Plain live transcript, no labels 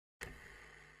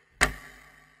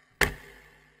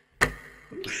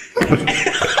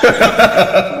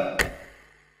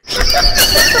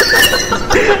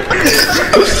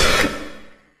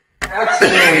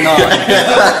Absolutely not.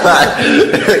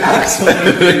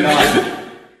 Absolutely not.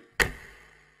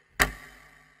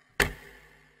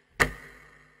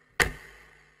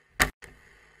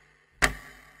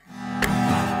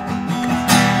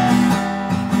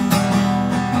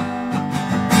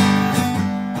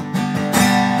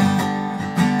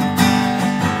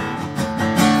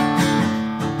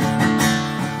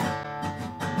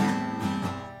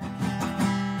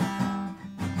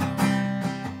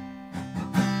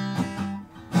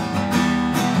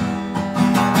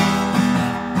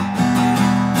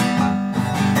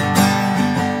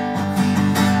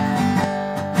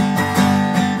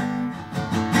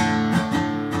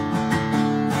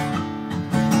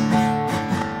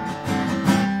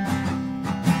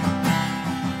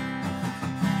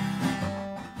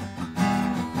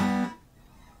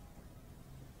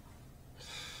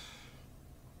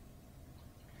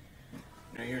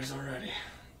 New Year's already.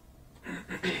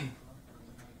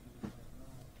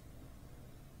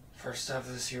 First half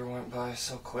of this year went by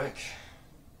so quick.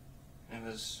 It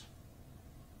was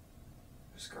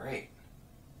great.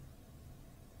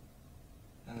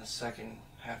 And the second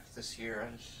half of this year,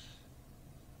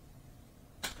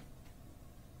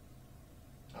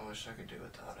 I wish I could do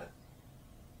without it.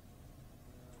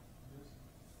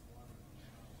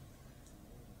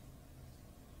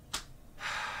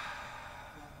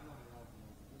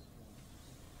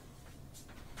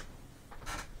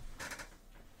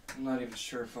 I'm not even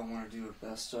sure if I want to do a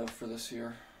best of for this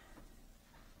year.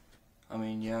 I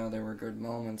mean, yeah, there were good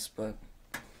moments, but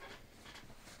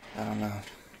I don't know.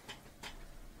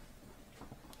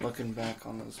 Looking back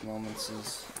on those moments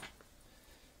is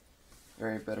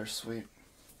very bittersweet,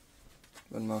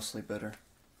 but mostly bitter.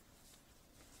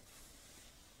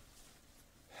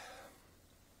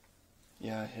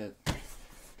 Yeah, I hit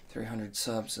 300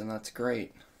 subs, and that's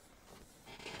great.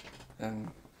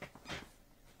 And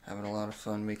having a lot of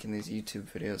fun making these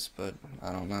YouTube videos, but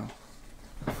I don't know.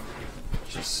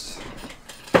 Just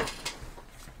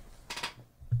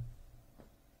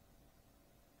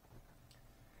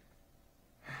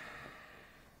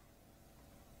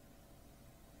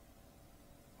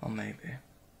well,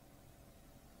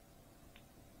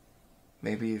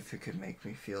 maybe if it could make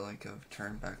me feel like I've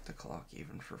turned back the clock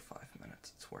even for 5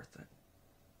 minutes, it's worth it.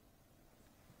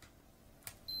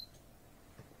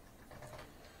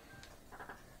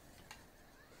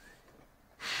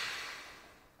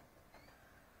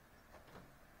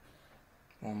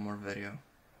 One more video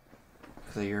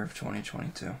for the year of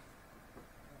 2022.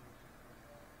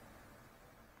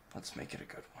 Let's make it a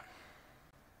good one.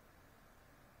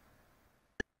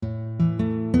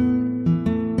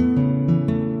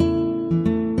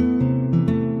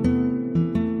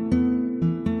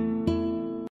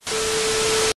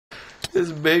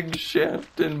 His big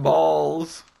shaft and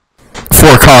balls.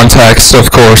 For context,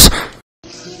 of course.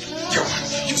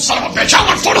 You son of a bitch! I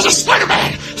want photos of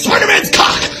Spider-Man! Spider-Man's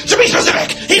cock! To be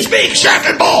specific, his big shaft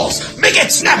and balls! Make it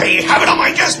snappy! Have it on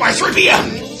my desk by 3 p.m.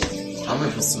 I'm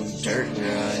gonna put some dirt in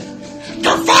your eye.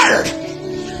 You're fired!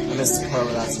 I missed the part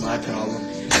where that's my problem.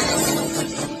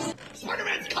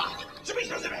 Spider-Man's cock! To be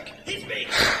specific, his big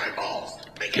shaft and balls!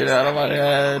 Make Get out of my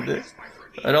head.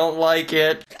 I don't like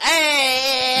it.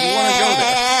 You wanna go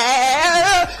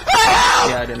there?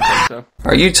 Yeah, I didn't think so.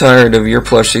 Are you tired of your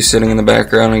plushie sitting in the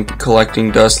background and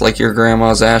collecting dust like your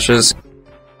grandma's ashes?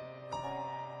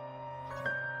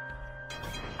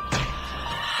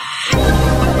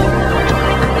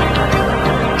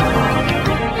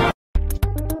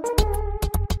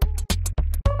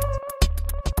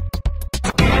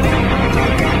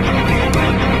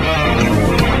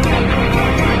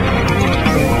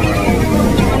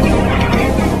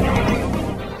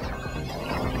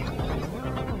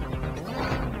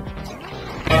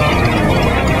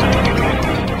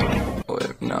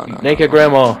 No. Naked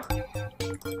grandma.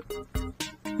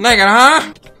 Naked,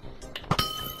 huh?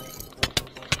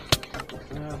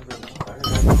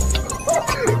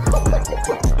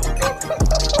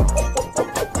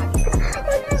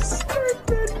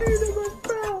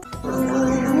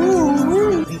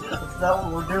 That's not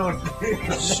what we're doing.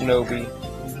 Snowy.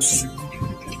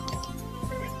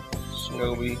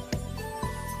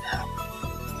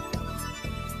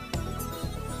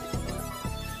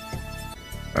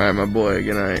 Alright, my boy,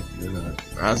 good night.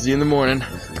 I'll see you in the morning.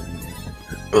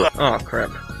 Oh,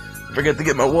 crap. Forget to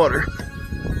get my water.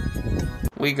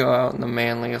 We go out in the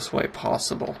manliest way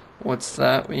possible. What's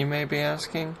that, you may be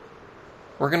asking?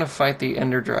 We're gonna fight the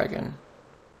Ender Dragon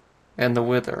and the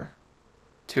Wither.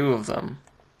 2 of them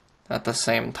at the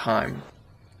same time.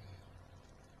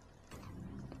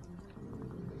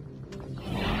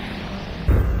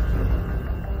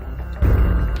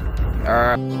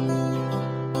 Alright.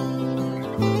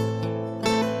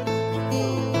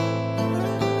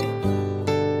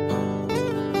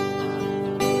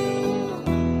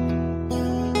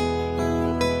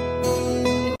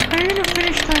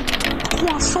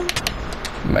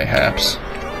 Mayhaps.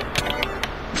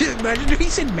 Imagine if he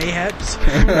said mayhaps.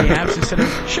 Mayhaps instead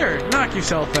of, sure, knock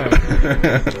yourself out.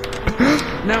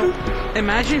 Now,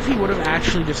 imagine if he would have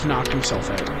actually just knocked himself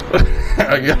out.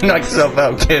 Knock yourself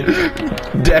out, kid.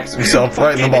 Decks himself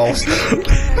right in the balls.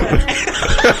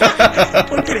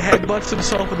 Fucking headbutts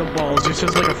himself in the balls, just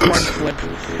as like a front flip.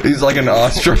 He's like an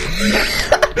ostrich.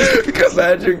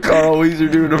 Imagine Carl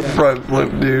Weezer doing a front flip,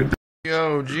 dude.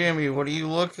 Yo, Jimmy, what are you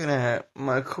looking at?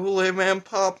 My Kool-Aid Man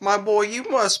Pop? My boy, you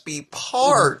must be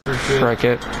part. Frick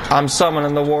it. I'm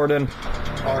summoning the warden.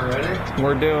 Already?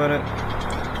 We're doing it.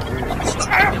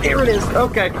 Ah, here it is.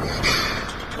 Okay.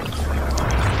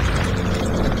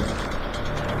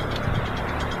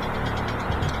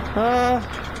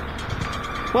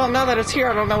 Well, now that it's here,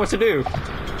 I don't know what to do.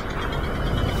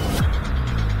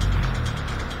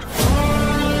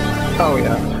 Oh,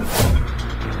 yeah.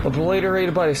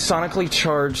 Obliterated by a sonically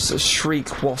charged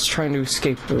shriek whilst trying to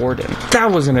escape warden.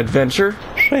 That was an adventure.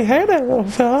 Say, hey there, little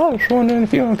fella. I was wondering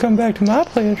if you want to come back to my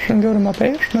place and go to my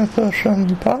basement for some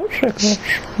popsicles.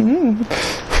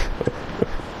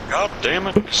 God damn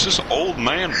it, is this old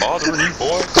man bothering you,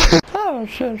 boy? I was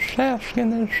just asking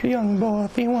this young boy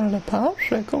if he wanted a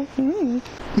popsicle.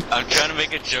 I'm trying to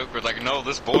make a joke where, like, no,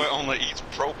 this boy only eats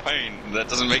propane. That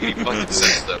doesn't make any fucking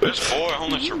sense, though. This boy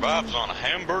only survives on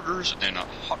hamburgers and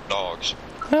hot dogs.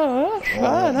 Oh, that's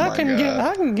fine. I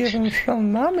can give him some of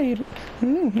my meat.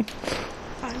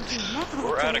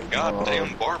 We're at a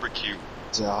goddamn barbecue.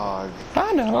 Dog.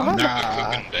 I know. I'm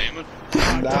cooking, damn it.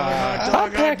 I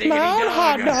packed my own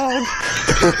hot dog.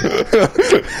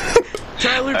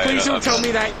 Tyler, please don't tell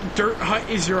me that dirt hut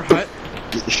is your hut.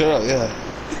 Shut up, yeah.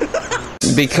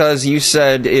 Because you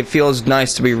said it feels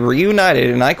nice to be reunited,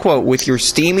 and I quote, with your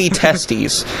steamy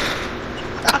testes.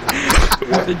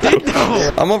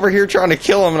 I'm over here trying to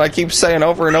kill him, and I keep saying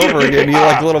over and over again, you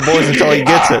like little boys until he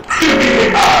gets it.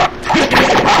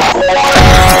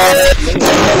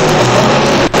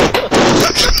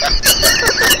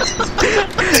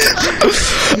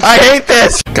 I hate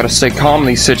this! Gotta stay calm in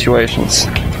these situations.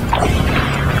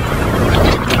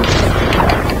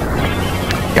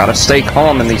 Gotta stay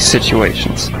calm in these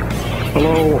situations.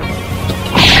 Hello?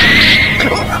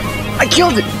 I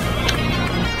killed it!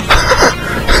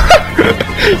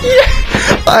 Yeah,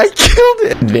 I killed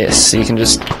it! This, you can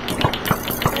just...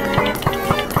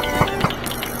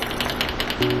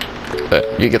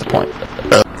 you get the point.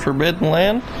 Forbidden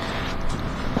land?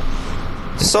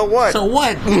 So what? So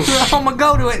what? I'ma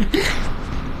go to it.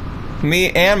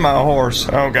 Me and my horse.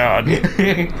 Oh god.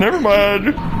 Never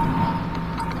mind.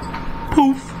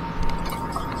 Poof.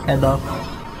 And Oh,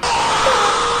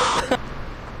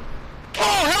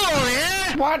 hello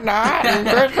there! What not?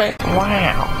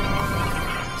 Wow.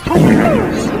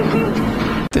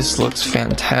 This looks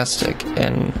fantastic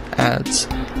and adds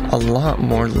a lot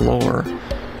more lore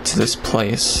to this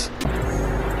place.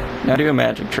 Now do a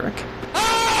magic trick.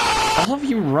 All of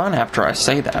you run after I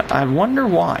say that. I wonder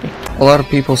why. A lot of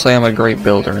people say I'm a great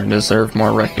builder and deserve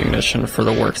more recognition for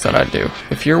the work that I do.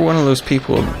 If you're one of those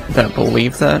people that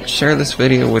believe that, share this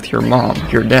video with your mom,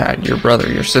 your dad, your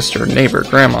brother, your sister, neighbor,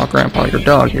 grandma, grandpa, your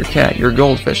dog, your cat, your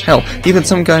goldfish, hell, even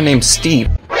some guy named Steve.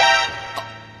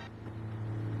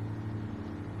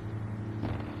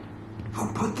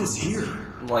 Who put this here?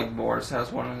 Like Boris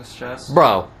has one in his chest.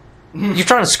 bro, you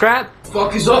trying to scrap?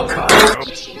 Fuck is up, Kyle?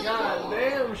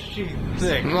 Goddamn, she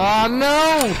thick. Oh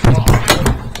no!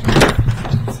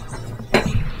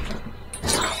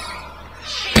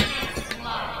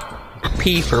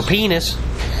 P for penis.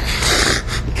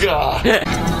 God.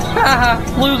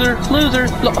 Loser, loser.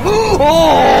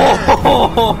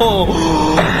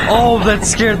 Oh, that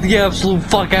scared the absolute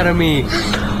fuck out of me.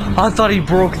 I thought he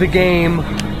broke the game.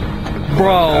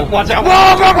 Bro. Watch out!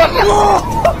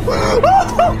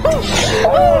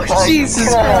 Oh, Jesus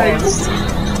Christ.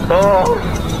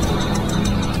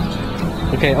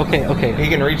 Okay. He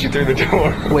can reach you through the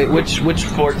door. Wait, which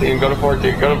 14, go to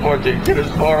 14, go to 14. Get as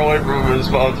far away from him as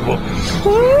possible.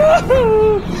 That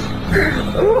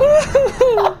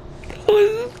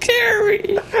was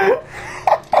scary.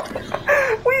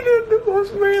 We did the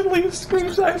most manliest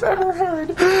screams I've ever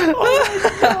heard. Oh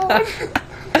my god.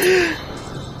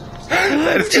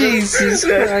 Jesus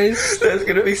Christ. That's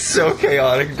gonna be so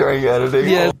chaotic during editing.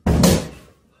 Yeah.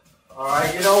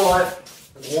 Alright, you know what?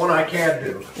 There's one I can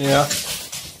do. Yeah.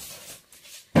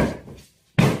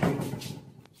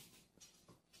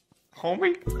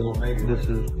 Homie? This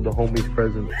is the homie's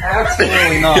present.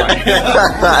 Absolutely not.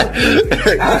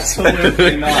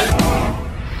 Absolutely not.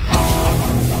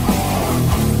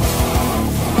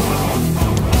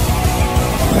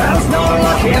 There's no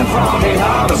looking from the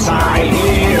other side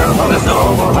here, but there's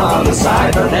no more other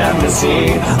side for them to see.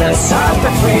 There's sun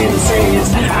between the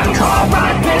seas, and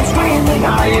carbide pits screaming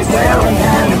eyes there and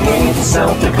then beneath the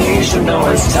self-depletion, though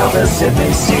as tough as if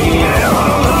they see.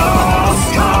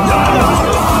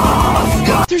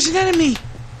 There's an enemy!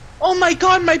 Oh my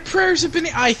god, my prayers have been.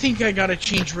 I think I gotta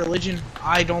change religion.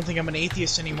 I don't think I'm an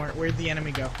atheist anymore. Where'd the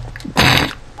enemy go?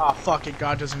 Oh, fuck it,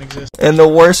 God doesn't exist. And the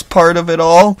worst part of it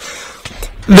all,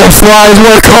 the flies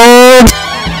were cold!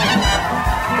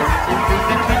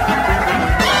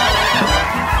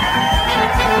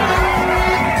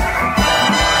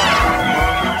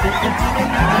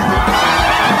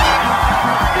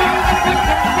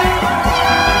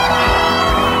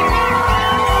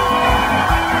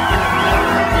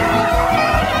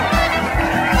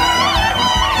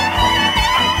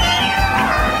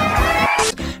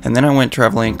 And then I went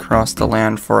traveling across the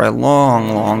land for a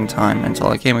long time until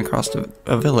I came across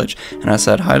a village, and I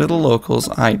said hi to the locals.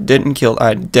 I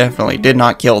definitely did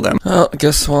not kill them. Well, I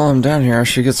guess while I'm down here I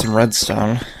should get some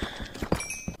redstone.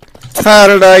 How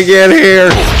did I get here?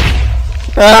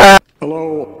 Ah!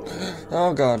 Hello.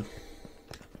 Oh god.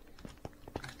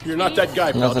 You're not that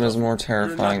guy, Nothing is more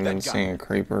terrifying than seeing a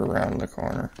creeper around the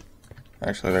corner.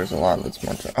 Actually, there's a lot that's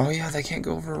more oh yeah, they can't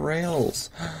go over rails.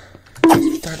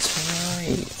 That's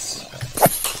right.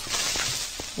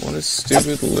 What a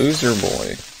stupid loser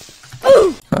boy.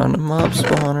 Found a mob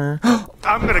spawner.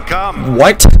 I'm gonna come.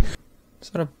 What?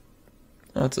 Is that a...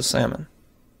 Oh, it's a salmon.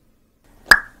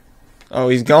 Oh,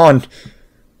 he's gone.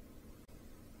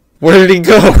 Where did he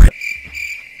go?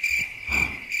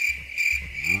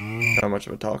 How much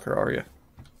of a talker are you?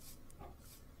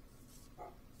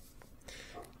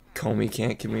 Comey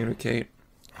can't communicate.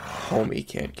 Homie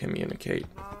can't communicate.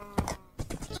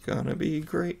 It's gonna be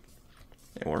great.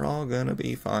 And we're all gonna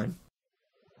be fine.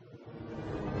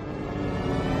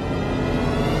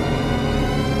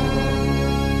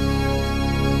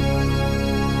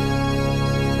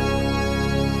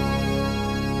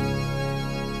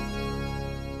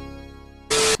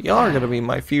 Y'all are gonna be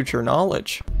my future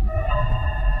knowledge.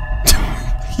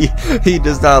 he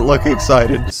does not look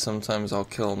excited. Sometimes I'll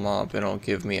kill a mob and it'll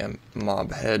give me a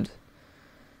mob head.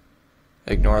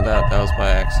 Ignore that, that was by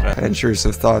accident.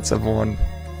 Intrusive thoughts have won.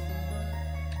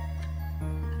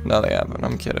 No, they haven't,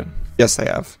 I'm kidding. Yes, they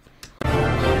have.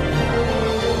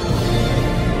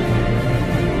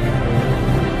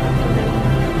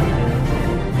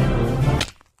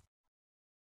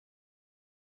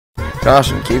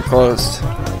 Caution, keep closed.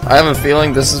 I have a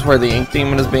feeling this is where the ink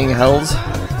demon is being held.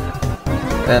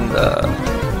 And,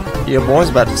 your boy's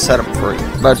about to set him free.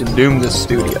 About to doom this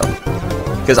studio.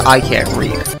 Because I can't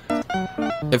read.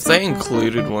 If they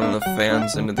included one of the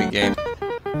fans into the game...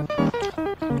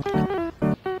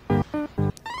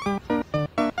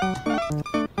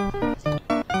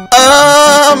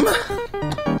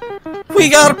 We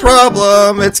got a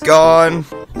problem, it's gone.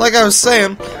 Like I was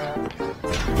saying...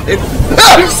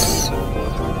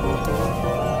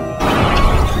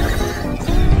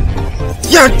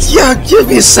 Yeah, give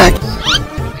me a sec.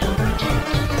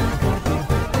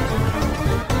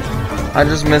 I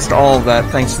just missed all of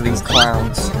that thanks to these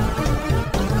clowns.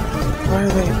 Why are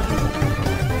they?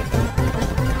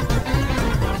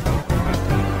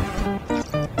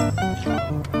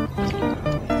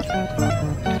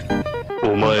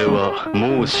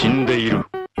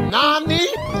 Nani?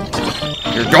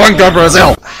 You're going to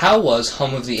Brazil! How was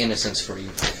Home of the Innocents for you?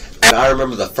 I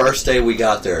remember the first day we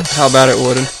got there. How about it,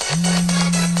 Wooden?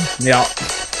 Yeah.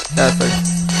 That thing.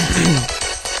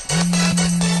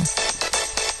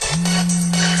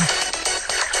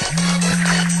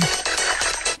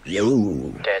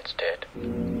 Yo. Dad's dead.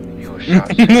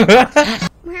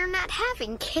 We're not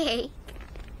having cake.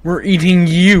 We're eating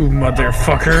you,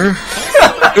 motherfucker.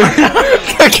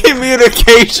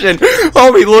 Communication!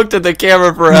 Oh, we looked at the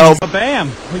camera for help.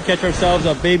 Bam! We catch ourselves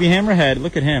a baby hammerhead.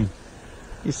 Look at him.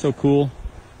 He's so cool.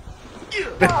 Here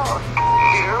we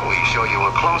show you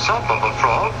a close-up of a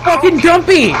frog. Fucking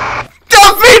Dumpy!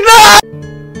 Dumpy, no!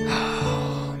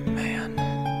 Oh, man.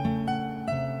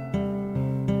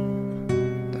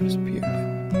 That is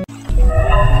beautiful.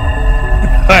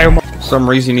 For some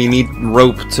reason you need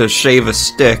rope to shave a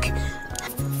stick.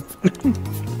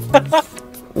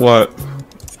 What?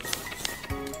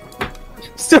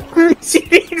 Some reason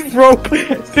you need rope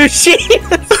to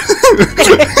shave a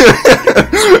stick.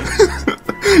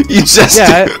 You just...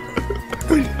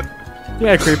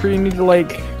 Yeah, Creeper, you need to,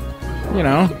 like, you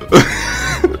know...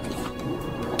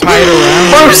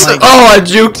 I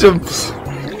juked him.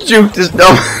 Juked his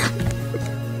dumb.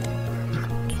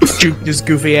 Juked his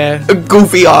goofy ass. A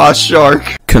goofy ass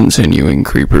shark. Continuing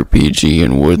Creeperpg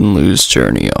and Wooden Lose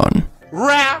journey on.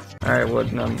 Raft. Alright,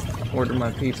 Wooden, order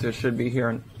my pizza. Should be here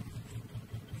in...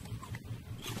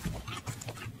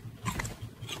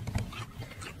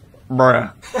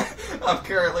 Bruh. I'm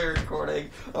currently recording.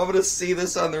 I'm gonna see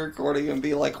this on the recording and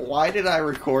be like, why did I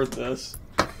record this?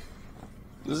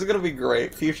 This is gonna be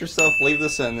great. Future self, leave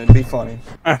this in, it'd be funny.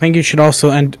 I think you should also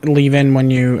leave in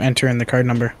when you enter in the card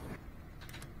number.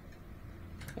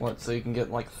 What, so you can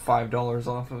get like $5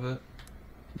 off of it?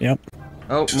 Yep.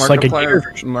 Oh,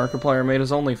 Markiplier made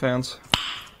his OnlyFans.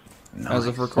 Nice. As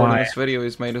of recording this video,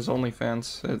 he's made his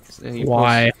OnlyFans.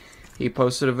 Why? He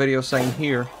posted a video saying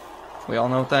here. We all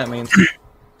know what that means.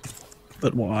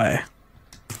 But why?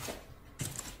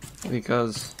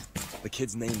 Because... The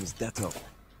kid's name is Detto.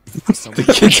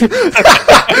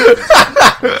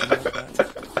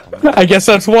 I guess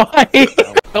that's why.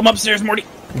 Come upstairs, Morty.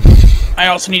 I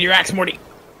also need your axe, Morty.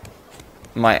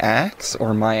 My axe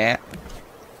or my axe?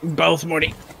 Both,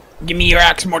 Morty. Give me your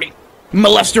axe, Morty.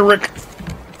 Molester Rick.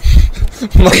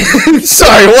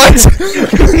 Sorry, what?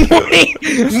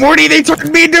 Morty, they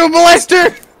turned me into a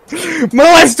molester.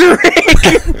 Molester Rick.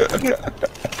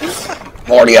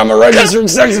 Morty, I'm a registered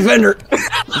sex offender.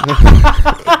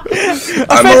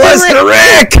 I'm Molester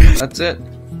Rick. That's it.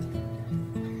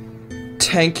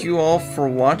 Thank you all for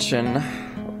watching.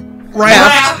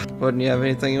 Raft. Wouldn't you have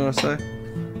anything you want to say?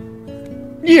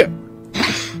 Yeah.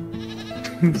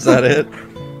 Is that it?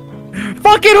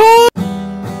 Fucking whore!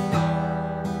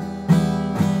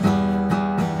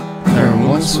 There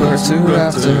once were two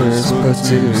rafters put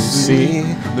to sea.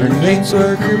 Their names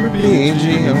were Creeperpg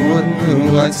and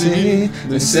Wooden Lose.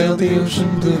 They sailed the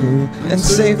ocean blue and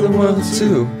saved the world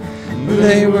too.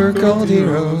 They were called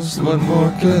heroes, what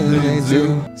more could they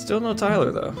do? Still no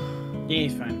Tyler though. Yeah,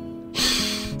 he's fine.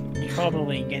 He's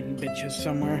probably getting bitches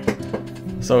somewhere.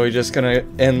 So we're just gonna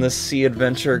end this sea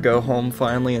adventure, go home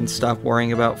finally, and stop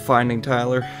worrying about finding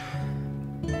Tyler?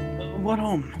 What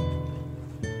home?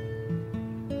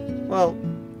 Well...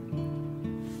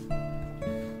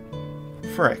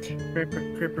 frick.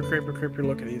 Creeper,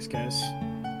 look at these guys.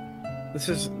 This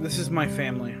is my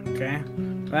family, okay?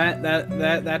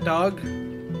 That dog...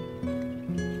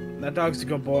 That dog's a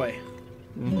good boy.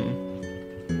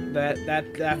 Mm-hmm. That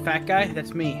fat guy,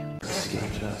 that's me.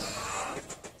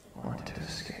 Want to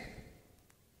escape.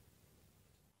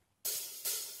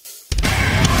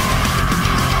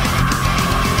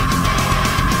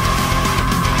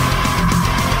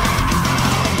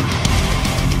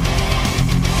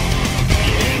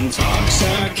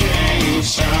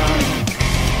 Intoxication,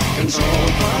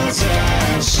 controlled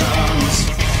possessions,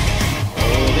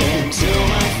 holding to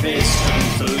my fist and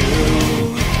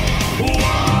flew.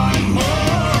 One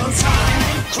more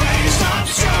time, crazed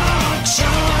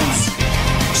obstructions.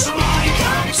 Somebody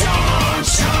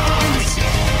contortions.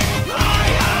 I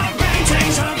have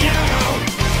paintings of you.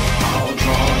 I'll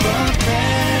draw the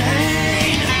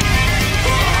pain.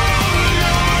 Hold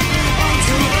on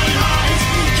onto the light,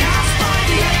 cast by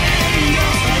the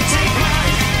angels that take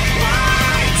life.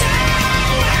 Right down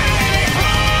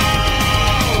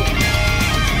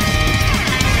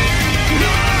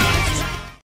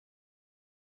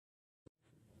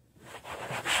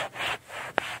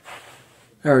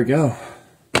There we go.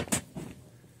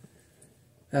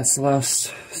 That's the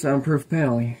last soundproof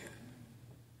panel.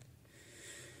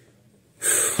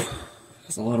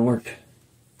 That's a lot of work.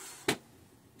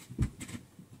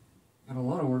 Got a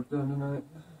lot of work done tonight.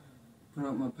 Put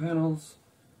out my panels,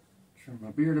 trimmed my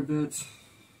beard a bit,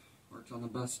 worked on the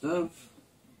best of.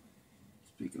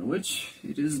 Speaking of which,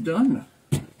 it is done.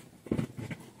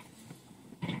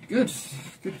 Good.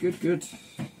 Good.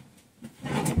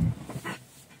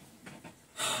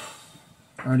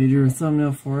 Already drew a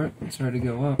thumbnail for it. It's ready to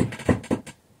go up.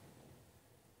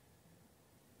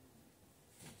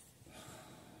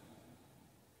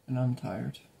 And I'm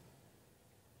tired.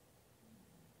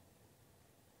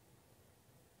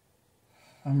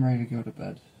 I'm ready to go to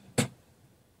bed.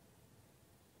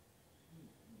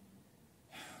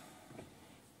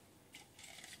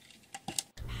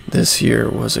 This year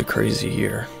was a crazy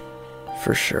year,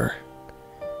 for sure.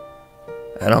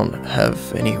 I don't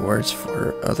have any words for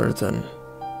it other than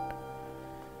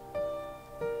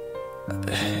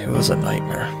it was a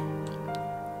nightmare.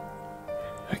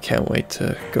 I can't wait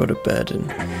to go to bed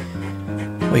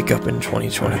and wake up in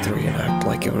 2023 and act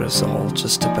like it was all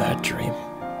just a bad dream.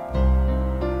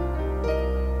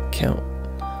 Can't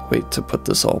wait to put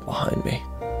this all behind me.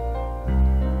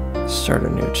 Start a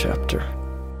new chapter.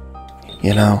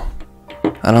 You know,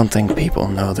 I don't think people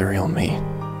know the real me.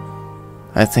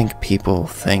 I think people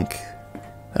think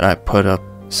that I put up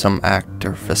some act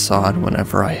or facade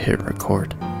whenever I hit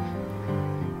record.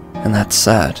 And that's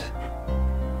sad,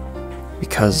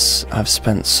 because I've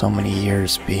spent so many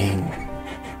years being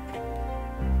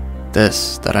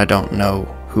this that I don't know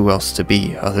who else to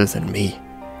be other than me.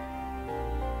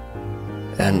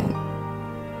 And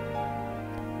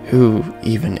who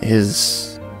even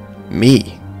is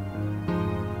me?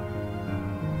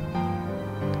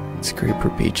 It's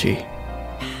Creeperpg.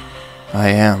 I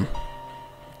am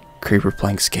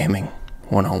Creeperplanks Gaming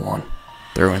 101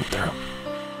 through and through.